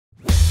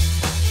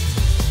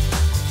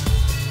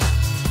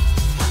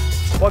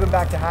Welcome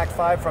back to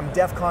Hak5 from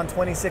DEF CON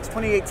 26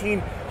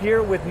 2018,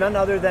 here with none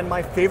other than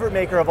my favorite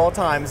maker of all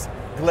times,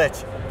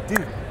 Glytch.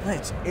 Dude,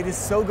 Glytch, it is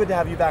so good to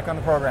have you back on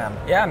the program.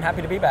 Yeah, I'm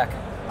happy to be back.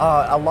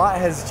 A lot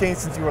has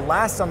changed since you were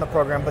last on the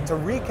program, but to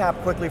recap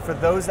quickly for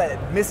those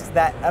that missed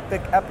that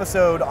epic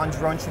episode on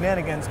drone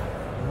shenanigans,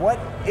 what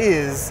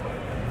is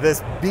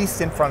this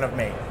beast in front of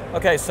me?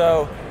 Okay,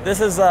 so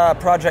this is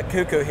Project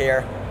Cuckoo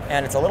here,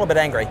 and it's a little bit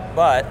angry,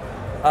 but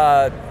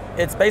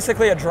it's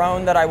basically a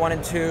drone that I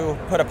wanted to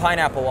put a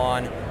pineapple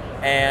on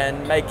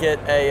and make it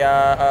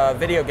a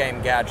video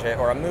game gadget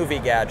or a movie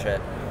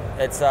gadget.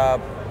 It's a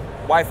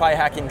Wi-Fi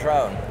hacking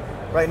drone.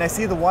 Right, and I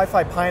see the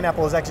Wi-Fi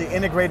pineapple is actually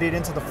integrated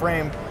into the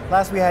frame.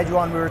 Last we had you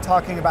on, we were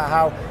talking about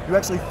how you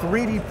actually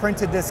 3D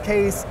printed this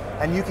case,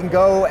 and you can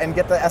go and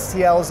get the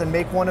STLs and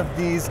make one of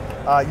these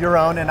your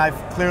own, and I've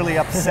clearly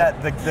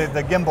upset the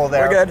gimbal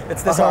there. We're good,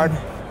 it's this hard.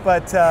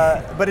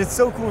 But it's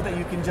so cool that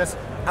you can just,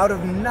 out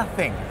of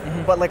nothing,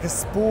 but like a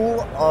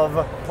spool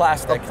of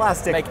plastic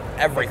make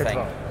everything.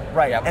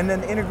 Right, yep. And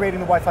then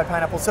integrating the Wi-Fi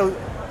pineapple. So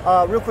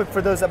real quick,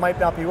 for those that might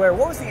not be aware,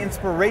 what was the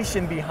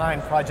inspiration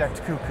behind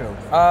Project Cuckoo?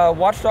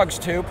 Watchdogs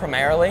 2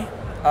 primarily.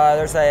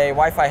 There's a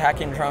Wi-Fi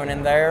hacking drone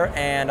in there,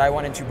 and I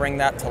wanted to bring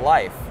that to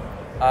life.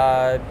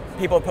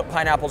 People have put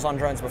pineapples on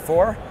drones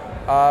before,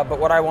 but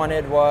what I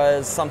wanted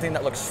was something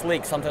that looks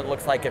sleek, something that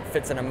looks like it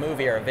fits in a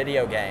movie or a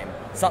video game,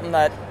 something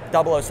that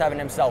 007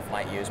 himself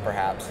might use,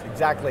 perhaps.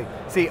 Exactly.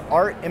 See,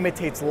 art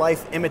imitates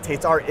life,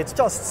 imitates art. It's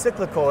just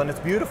cyclical and it's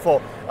beautiful.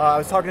 I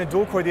was talking to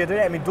Dual Core the other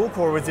day. I mean, Dual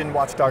Core was in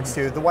Watchdogs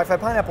 2. The Wi-Fi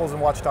pineapple is in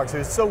Watchdogs 2.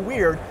 It's so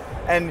weird.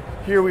 And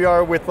here we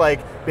are with like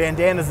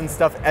bandanas and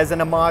stuff as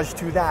an homage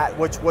to that,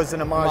 which was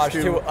an homage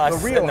to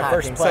us the real in the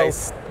hacking. first place.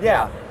 So,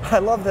 yeah, I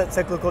love that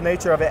cyclical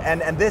nature of it.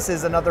 And this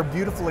is another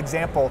beautiful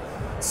example.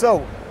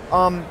 So,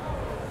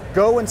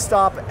 go and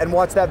stop and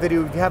watch that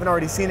video if you haven't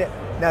already seen it.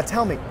 Now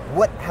tell me,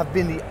 what have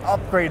been the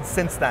upgrades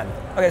since then?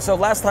 Okay, so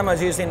last time I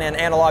was using an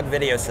analog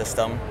video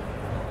system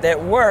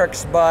that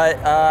works, but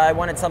I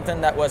wanted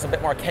something that was a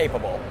bit more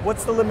capable.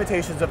 What's the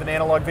limitations of an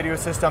analog video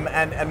system,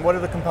 and what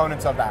are the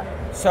components of that?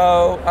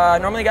 So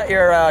normally you got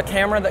your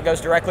camera that goes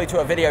directly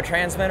to a video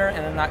transmitter,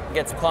 and then that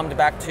gets plumbed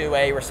back to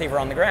a receiver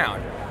on the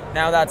ground.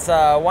 Now that's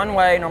one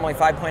way, normally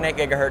 5.8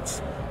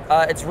 gigahertz.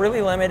 It's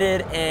really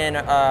limited in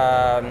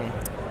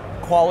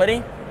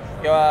quality.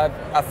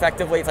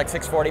 Effectively, it's like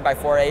 640 by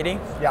 480.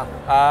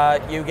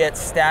 Yeah. You get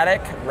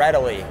static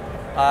readily.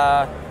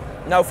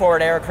 No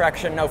forward error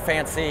correction, no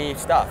fancy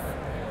stuff.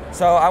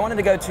 So I wanted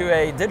to go to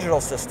a digital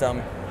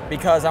system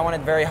because I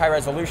wanted very high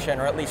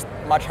resolution, or at least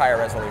much higher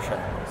resolution.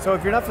 So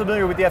if you're not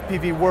familiar with the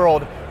FPV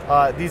world,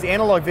 these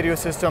analog video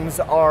systems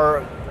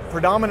are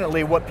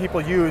predominantly what people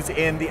use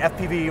in the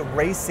FPV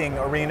racing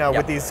arena. Yep.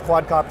 With these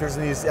quadcopters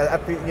and these,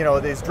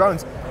 these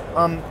drones.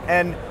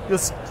 And you'll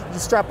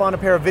strap on a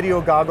pair of video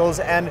goggles,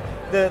 and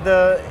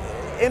the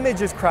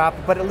image is crap,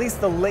 but at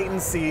least the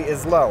latency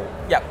is low.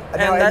 Yep.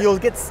 And you'll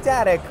get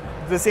static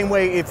the same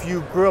way if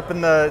you grew up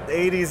in the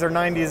 80s or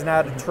 90s and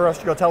had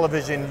terrestrial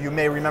television, you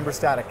may remember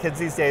static. Kids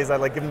these days, I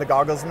like give them the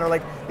goggles and they're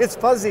like, it's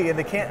fuzzy, and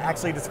they can't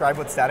actually describe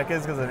what static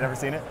is because they've never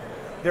seen it.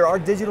 There are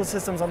digital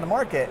systems on the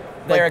market.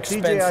 They're like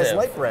expensive. DJI's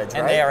Lightbridge,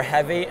 and they are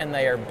heavy and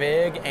they are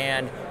big,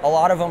 and a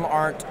lot of them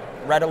aren't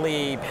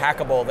readily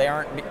hackable. They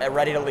aren't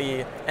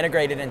readily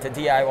integrated into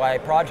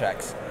DIY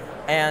projects.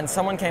 And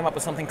someone came up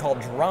with something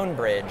called Drone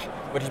Bridge,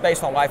 which is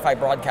based on Wi-Fi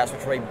broadcast,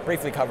 which we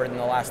briefly covered in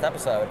the last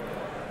episode.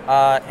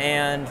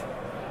 And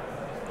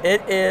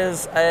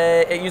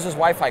it uses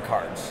Wi-Fi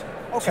cards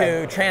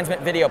to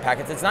transmit video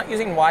packets. It's not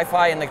using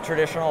Wi-Fi in the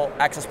traditional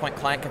access point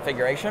client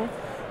configuration.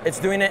 It's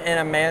doing it in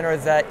a manner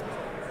that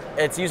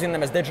it's using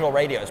them as digital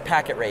radios,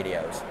 packet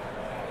radios,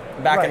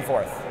 back and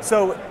forth.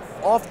 So,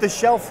 off the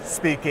shelf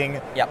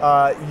speaking, yep.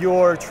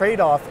 Your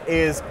trade-off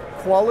is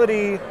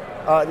quality,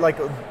 like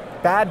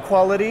bad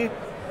quality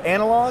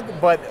analog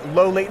but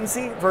low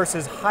latency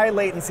versus high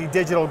latency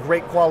digital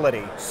great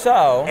quality.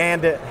 So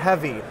and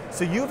heavy.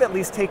 So you've at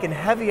least taken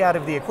heavy out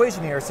of the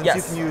equation here, since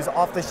you can use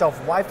off-the-shelf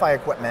Wi-Fi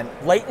equipment.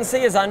 Latency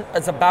is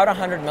about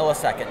 100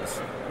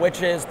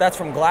 milliseconds, that's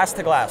from glass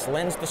to glass,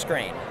 lens to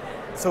screen.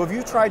 So if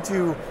you tried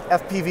to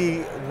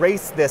FPV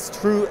race this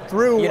through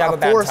a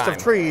forest of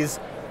trees,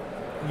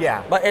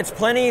 yeah. But it's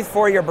plenty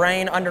for your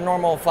brain under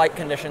normal flight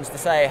conditions to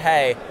say,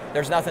 hey,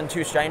 there's nothing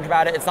too strange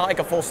about it. It's not like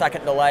a full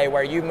second delay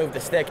where you move the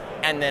stick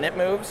and then it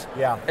moves.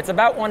 Yeah. It's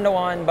about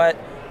 1-to-1, but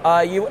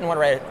you wouldn't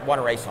want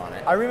to race on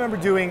it. I remember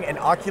doing an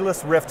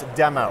Oculus Rift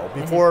demo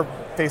before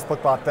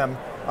Facebook bought them.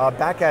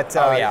 Back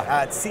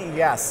at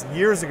CES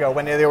years ago,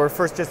 when they were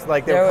first just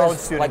like they were college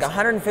students. Like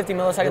 150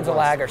 milliseconds of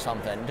lag or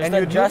something. And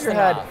you'd move your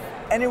head,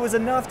 and it was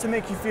enough to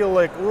make you feel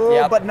like,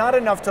 oh, but not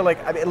enough to like,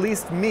 at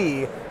least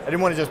me, I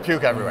didn't want to just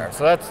puke everywhere.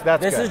 So that's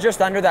This good. is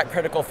just under that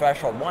critical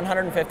threshold.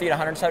 150 to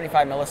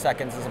 175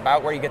 milliseconds is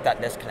about where you get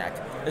that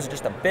disconnect. This is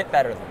just a bit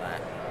better than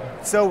that.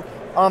 So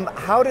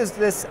how does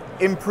this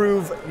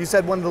improve? You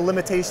said one of the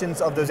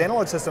limitations of those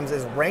analog systems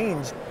is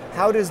range.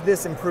 How does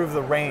this improve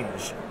the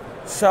range?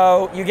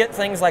 So you get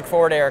things like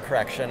forward error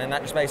correction, and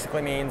that just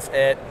basically means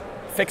it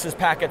fixes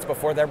packets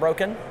before they're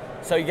broken.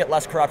 so you get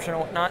less corruption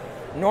and whatnot.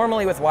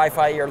 Normally with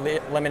Wi-Fi, you're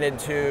limited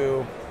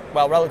to,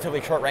 well,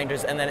 relatively short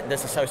ranges, and then it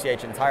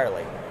disassociates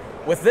entirely.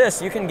 With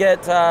this, you can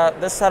get,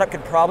 this setup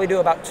could probably do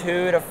about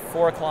 2 to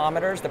 4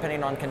 kilometers,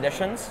 depending on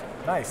conditions.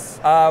 Nice.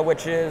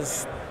 Which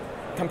is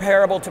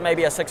comparable to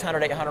maybe a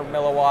 600, 800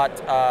 milliwatt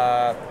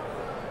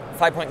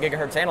 5.0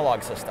 gigahertz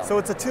analog system. So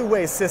it's a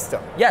two-way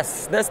system.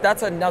 Yes,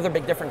 that's another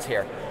big difference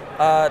here.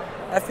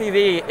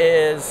 FPV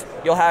is,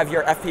 you'll have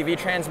your FPV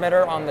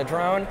transmitter on the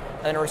drone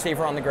and a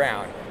receiver on the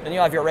ground. Then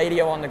you'll have your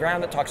radio on the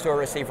ground that talks to a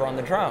receiver on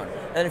the drone.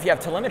 And if you have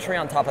telemetry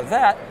on top of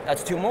that,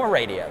 that's 2 more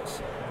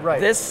radios. Right.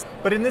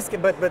 But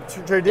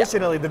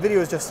traditionally, the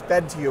video is just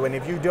fed to you, and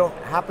if you don't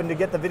happen to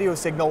get the video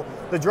signal,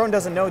 the drone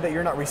doesn't know that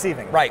you're not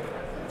receiving. Right.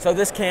 So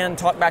this can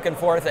talk back and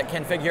forth. It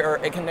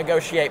can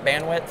negotiate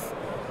bandwidth.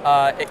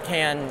 It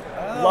can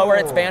lower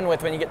its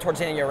bandwidth when you get towards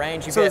the end of your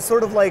range. So it's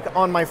sort of like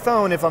on my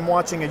phone, if I'm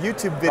watching a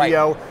YouTube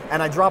video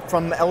and I drop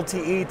from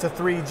LTE to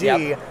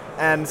 3G,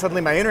 and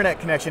suddenly my internet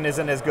connection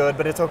isn't as good,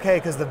 but it's okay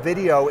because the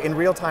video in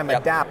real time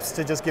adapts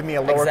to just give me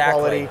a lower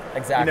quality,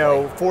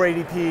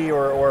 480p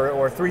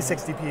or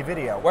 360p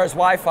video. Whereas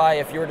Wi-Fi,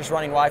 if you were just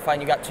running Wi-Fi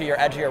and you got to your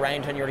edge of your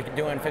range and you were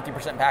doing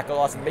 50% packet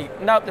loss,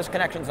 nope, this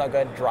connection's no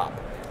good, drop.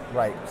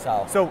 Right.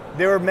 So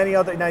there are many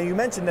other, now you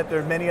mentioned that there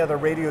are many other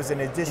radios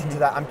in addition to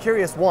that. I'm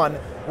curious, one,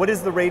 what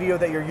is the radio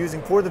that you're using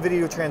for the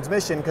video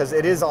transmission, because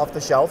it is off the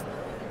shelf?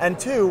 And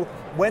two,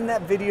 when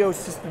that video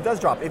system does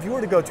drop, if you were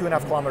to go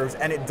 2.5 kilometers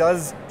and it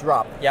does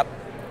drop,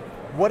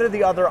 what are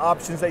the other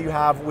options that you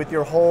have with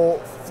your whole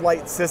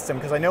flight system?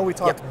 Because I know we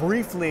talked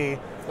briefly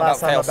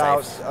last time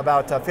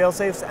about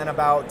fail-safes and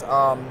about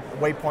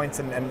waypoints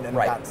and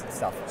that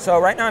stuff. So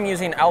right now I'm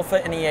using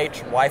Alpha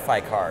NEH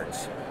Wi-Fi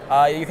cards.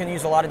 You can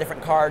use a lot of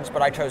different cards,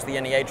 but I chose the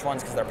NEH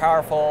ones because they're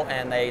powerful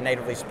and they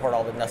natively support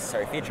all the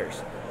necessary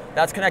features.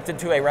 That's connected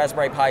to a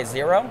Raspberry Pi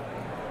Zero,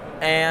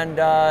 and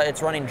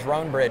it's running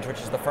DroneBridge, which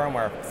is the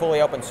firmware.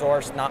 Fully open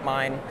source, not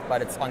mine,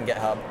 but it's on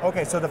GitHub.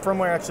 Okay, so the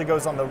firmware actually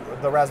goes on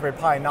the Raspberry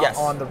Pi, not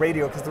on the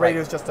radio, because the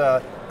radio is just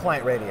a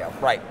client radio.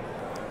 Right.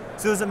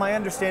 So is it my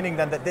understanding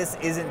then that this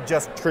isn't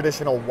just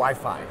traditional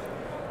Wi-Fi?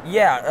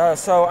 Yeah,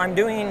 so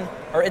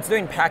it's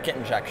doing packet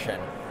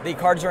injection. The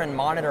cards are in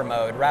monitor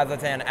mode rather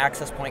than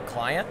access point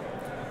client,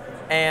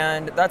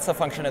 and that's the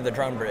function of the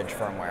DroneBridge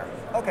firmware.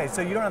 Okay,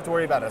 so you don't have to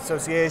worry about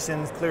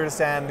associations, clear to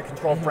send,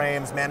 control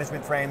frames,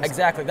 management frames.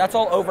 Exactly, that's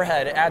all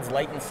overhead. It adds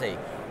latency.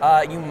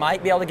 You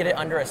might be able to get it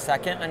under a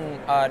second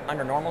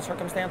under normal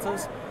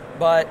circumstances,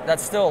 but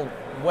that's still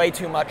way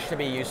too much to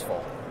be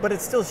useful. But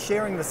it's still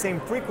sharing the same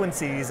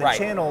frequencies and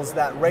channels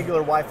that regular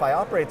Wi-Fi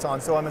operates on,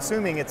 so I'm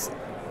assuming it's...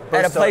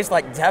 At a place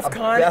like DEF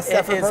CON, best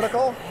effort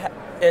protocol?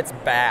 It's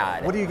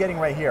bad. What are you getting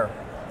right here?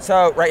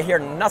 So right here,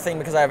 nothing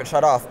because I have it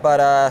shut off,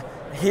 but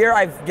here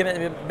I've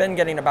been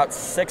getting about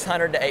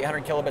 600 to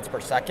 800 kilobits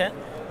per second,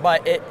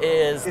 but it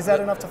is... Is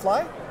that enough to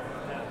fly?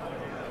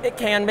 It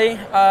can be.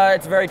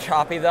 It's very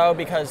choppy though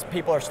because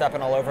people are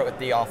stepping all over it with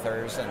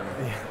de-authors.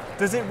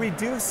 Does it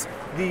reduce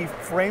the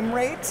frame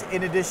rate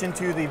in addition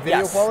to the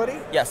video quality?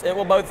 Yes, it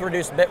will both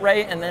reduce bit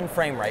rate and then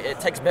frame rate. It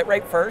takes bit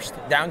rate first,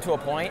 down to a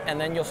point, and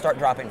then you'll start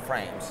dropping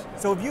frames.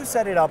 So if you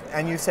set it up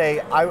and you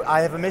say,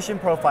 I have a mission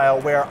profile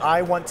where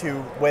I want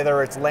to,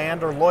 whether it's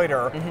land or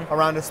loiter,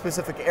 around a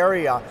specific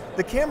area,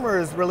 the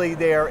camera is really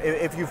there,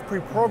 if you've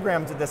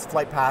pre-programmed this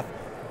flight path,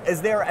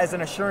 is there as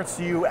an assurance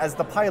to you as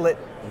the pilot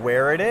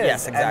where it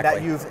is, and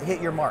that you've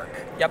hit your mark.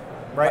 Yep.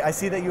 Right, I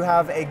see that you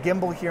have a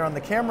gimbal here on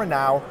the camera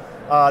now.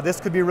 This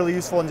could be really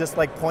useful and just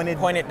like point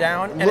it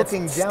down,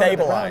 looking down,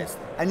 stabilized.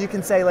 And you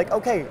can say like,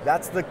 okay,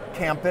 that's the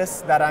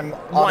campus that I'm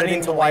auditing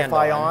the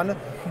Wi-Fi on,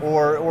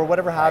 or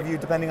whatever have you,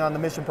 depending on the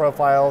mission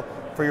profile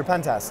for your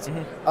pen test.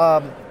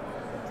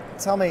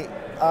 Tell me,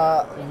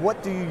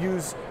 what do you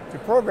use to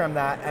program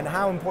that, and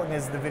how important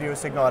is the video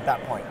signal at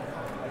that point?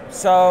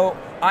 So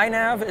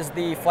iNav is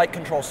the flight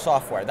control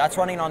software. That's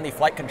running on the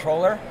flight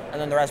controller, and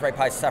then the Raspberry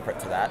Pi is separate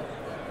to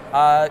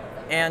that.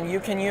 And you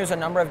can use a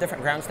number of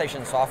different ground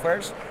station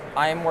softwares.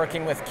 I am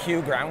working with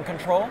Q ground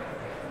control,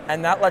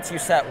 and that lets you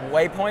set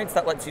waypoints,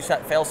 that lets you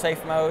set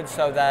fail-safe mode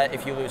so that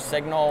if you lose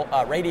signal,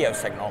 radio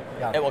signal,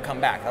 it will come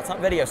back. That's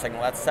not video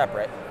signal, that's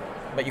separate,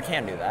 but you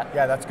can do that.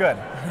 Yeah, that's good.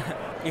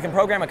 You can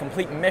program a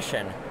complete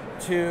mission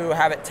to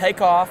have it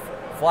take off,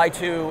 fly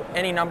to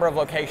any number of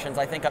locations,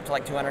 I think up to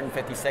like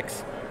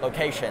 256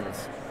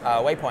 locations,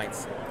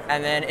 waypoints,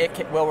 and then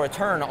it will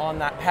return on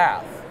that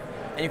path.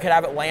 And you could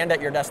have it land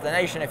at your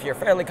destination if you're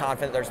fairly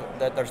confident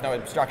there's no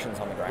obstructions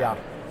on the ground. Yeah.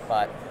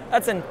 But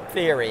that's in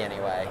theory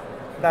anyway.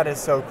 That is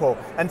so cool.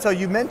 And so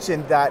you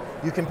mentioned that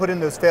you can put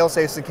in those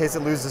fail-safes in case it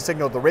loses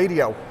signal to the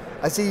radio.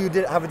 I see you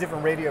did have a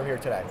different radio here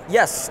today.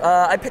 Yes,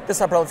 I picked this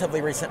up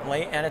relatively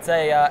recently, and it's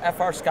a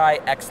FR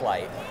Sky X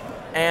Lite.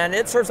 And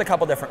it serves a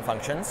couple different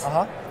functions.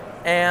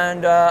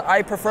 And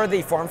I prefer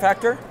the form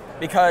factor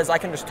because I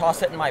can just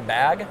toss it in my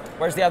bag,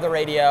 whereas the other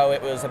radio,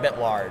 it was a bit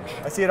large.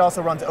 I see it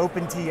also runs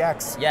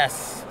OpenTX.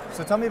 Yes.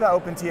 So tell me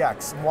about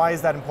OpenTX. Why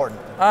is that important?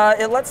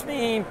 It lets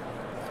me,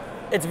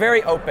 it's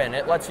very open.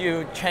 It lets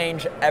you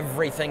change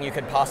everything you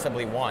could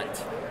possibly want.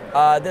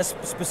 This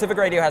specific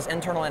radio has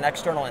internal and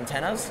external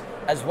antennas,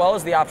 as well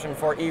as the option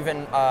for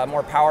even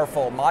more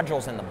powerful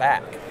modules in the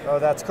back. Oh,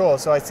 that's cool.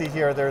 So I see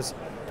here this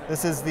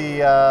is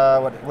the,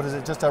 what is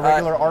it, just a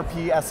regular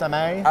RP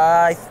SMA?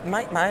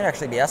 Might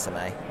actually be SMA.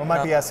 Well, it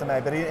might be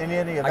SMA, but in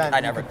any event,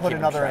 you can put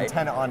another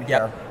antenna on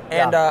here.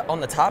 And on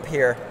the top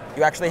here,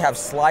 you actually have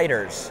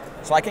sliders,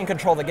 so I can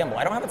control the gimbal.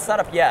 I don't have it set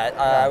up yet.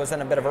 I was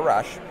in a bit of a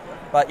rush,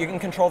 but you can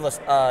control this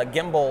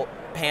gimbal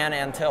pan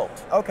and tilt.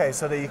 Okay,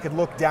 so that you could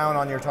look down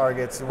on your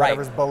targets,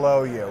 whatever's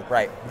below you.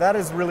 Right. That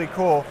is really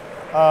cool.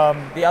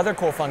 The other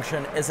cool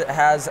function is it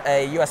has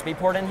a USB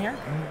port in here,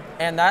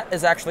 and that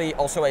is actually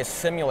also a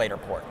simulator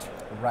port.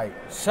 Right.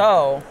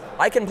 So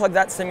I can plug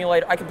that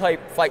simulator. I can play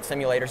flight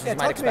simulators, as you might expect.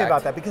 Talk to me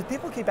about that, because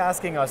people keep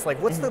asking us,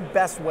 like, what's the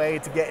best way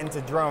to get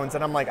into drones?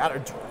 And I'm like, I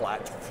don't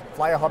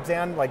fly a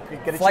Hubsan, like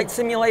get a flight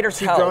simulators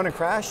cheap drone and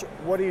crash.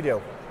 What do you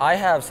do? I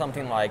have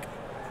something like,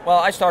 well,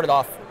 I started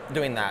off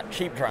doing that,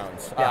 cheap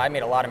drones. I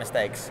made a lot of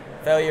mistakes.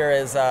 Failure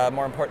is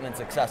more important than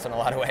success in a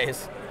lot of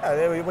ways.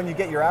 When you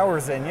get your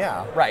hours in,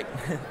 yeah. Right.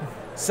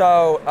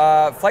 So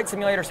flight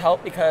simulators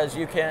help because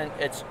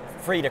it's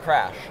free to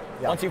crash.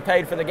 Once you've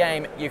paid for the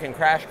game, you can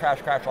crash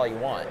all you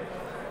want.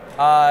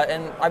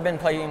 And I've been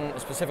playing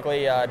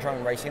specifically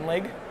Drone Racing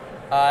League.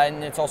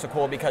 And it's also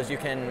cool because you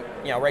can,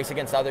 race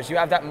against others. You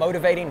have that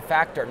motivating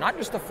factor, not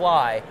just to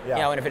fly, in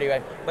a video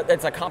game, but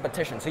it's a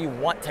competition, so you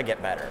want to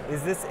get better.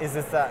 Is this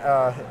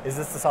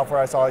the software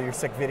I saw your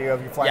sick video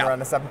of you flying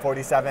around a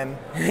 747?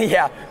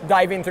 Yeah,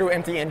 diving through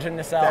empty engine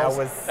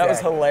nacelles. That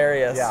was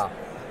hilarious. Yeah.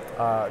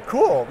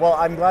 Cool. Well,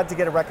 I'm glad to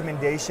get a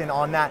recommendation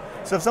on that.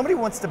 So if somebody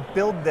wants to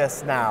build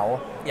this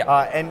now,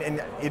 and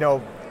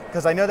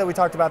because I know that we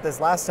talked about this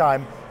last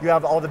time, you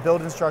have all the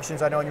build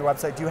instructions I know on your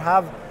website. Do you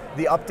have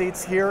the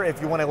updates here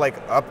if you want to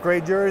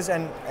upgrade yours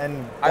and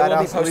I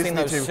will be posting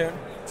those soon.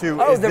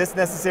 Is this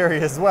necessary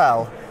as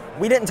well?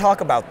 We didn't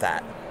talk about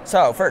that.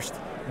 So first,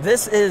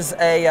 this is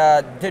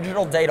a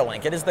digital data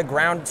link. It is the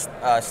ground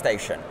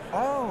station.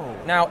 Oh.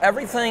 Now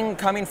everything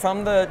coming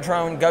from the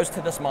drone goes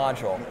to this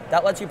module.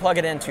 That lets you plug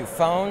it into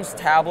phones,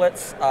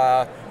 tablets,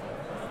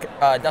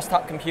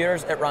 desktop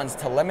computers. It runs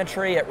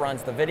telemetry, it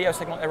runs the video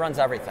signal, it runs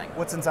everything.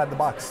 What's inside the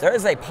box? There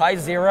is a Pi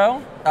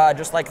Zero,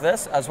 just like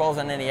this, as well as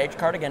an NEH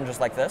card, again,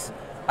 just like this.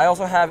 I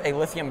also have a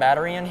lithium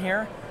battery in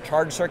here,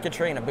 charge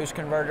circuitry, and a boost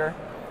converter.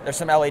 There's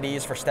some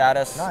LEDs for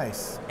status.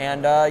 Nice.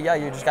 And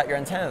you just got your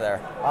antenna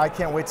there. I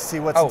can't wait to see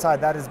what's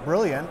inside. That is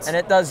brilliant. And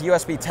it does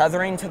USB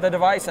tethering to the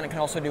device, and it can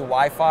also do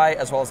Wi-Fi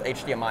as well as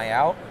HDMI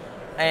out.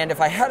 And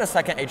if I had a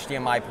second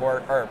HDMI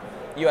port, or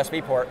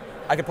USB port,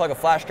 I could plug a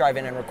flash drive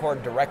in and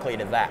record directly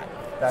to that.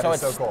 So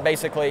it's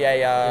basically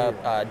a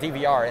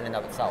DVR in and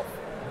of itself.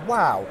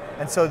 Wow.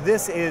 And so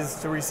this is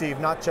to receive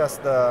not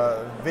just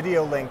the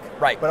video link,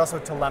 but also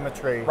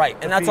telemetry. Right,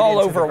 and that's all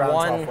over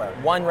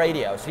one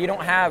radio. So you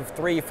don't have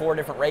 3-4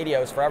 different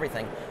radios for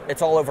everything.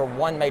 It's all over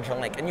one major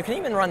link. And you can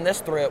even run this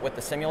through it with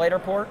the simulator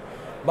port,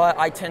 but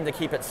I tend to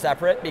keep it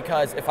separate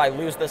because if I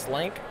lose this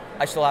link,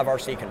 I still have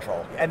RC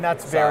control. And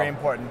that's very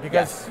important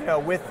because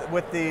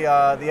with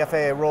the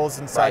FAA rules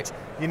and such,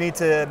 you need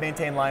to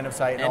maintain line of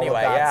sight and all of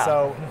that.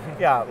 So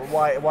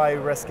why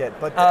risk it?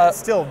 But it's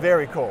still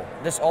very cool.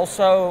 This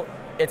also,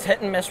 it's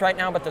hit and miss right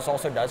now, but this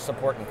also does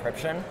support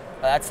encryption.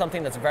 That's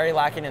something that's very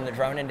lacking in the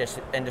drone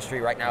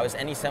industry right now, is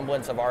any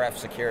semblance of RF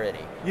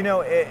security.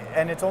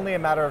 And it's only a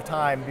matter of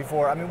time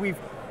before, I mean, we've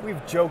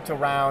joked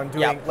around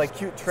doing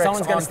cute tricks.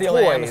 Someone's going to steal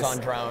an Amazon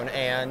drone,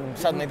 and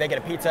suddenly they get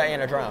a pizza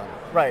and a drone.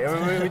 Right.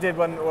 we did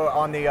one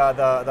on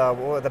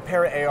the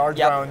Perrin AR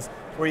drones,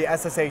 where you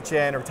SSH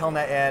in or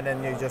Telnet in,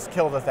 and you just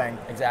kill the thing.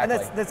 Exactly.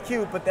 And that's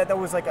cute, but that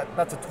was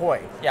that's a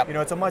toy. Yep.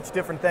 It's a much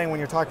different thing when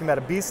you're talking about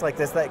a beast like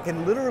this that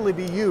can literally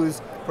be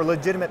used for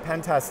legitimate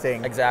pen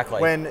testing. Exactly.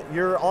 When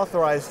you're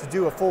authorized to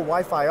do a full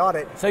Wi-Fi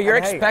audit. So you're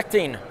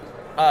expecting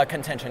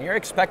contention. You're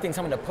expecting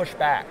someone to push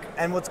back.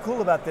 And what's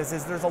cool about this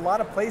is there's a lot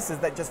of places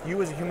that just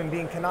you as a human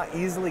being cannot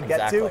easily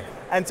get to.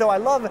 And so I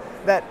love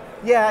that,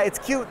 it's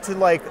cute to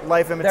life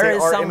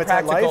imitate art,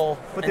 imitate life,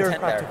 but there's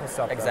practical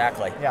stuff.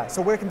 Exactly. Yeah,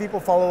 so where can people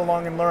follow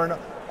along and learn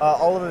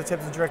all of the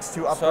tips and tricks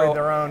to upgrade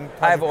their own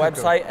Project I have a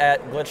Cuckoo? Website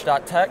at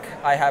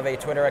glytch.tech. I have a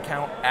Twitter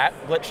account at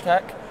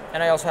glytchtech.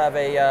 And I also have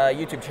a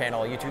YouTube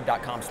channel,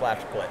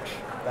 youtube.com/glitch.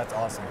 That's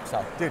awesome.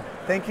 So, dude,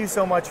 thank you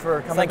so much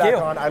for coming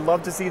back on. I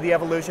love to see the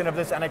evolution of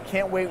this, and I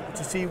can't wait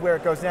to see where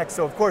it goes next.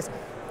 So, of course,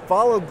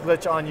 follow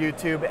Glytch on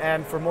YouTube,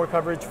 and for more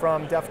coverage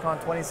from DEF CON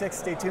 26,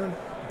 stay tuned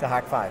to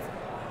Hak5.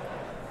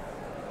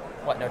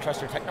 What, no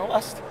trust your techno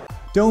lust?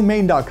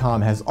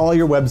 Domain.com has all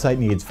your website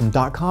needs, from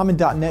 .com and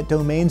 .net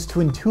domains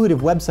to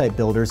intuitive website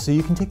builders, so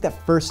you can take that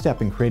first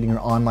step in creating your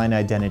online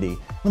identity.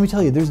 Let me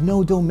tell you, there's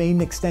no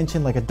domain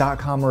extension like a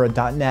 .com or a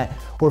 .net,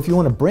 or if you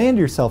want to brand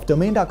yourself,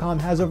 Domain.com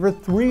has over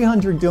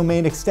 300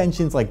 domain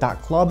extensions like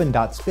 .club and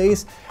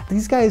 .space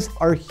These guys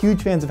are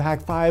huge fans of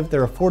Hak5.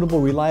 They're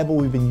affordable, reliable.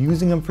 We've been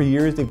using them for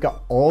years. They've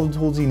got all the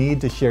tools you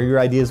need to share your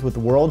ideas with the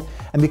world.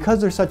 And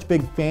because they're such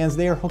big fans,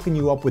 they are hooking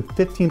you up with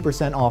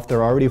 15% off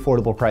their already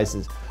affordable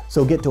prices.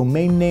 So get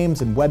domain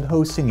names and web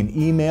hosting and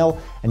email,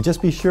 and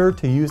just be sure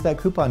to use that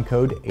coupon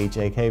code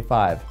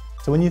HAK5.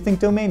 So when you think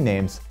domain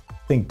names,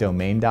 think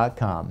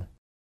domain.com.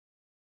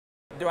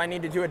 Do I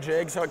need to do a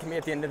jig so it can be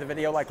at the end of the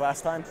video like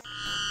last time?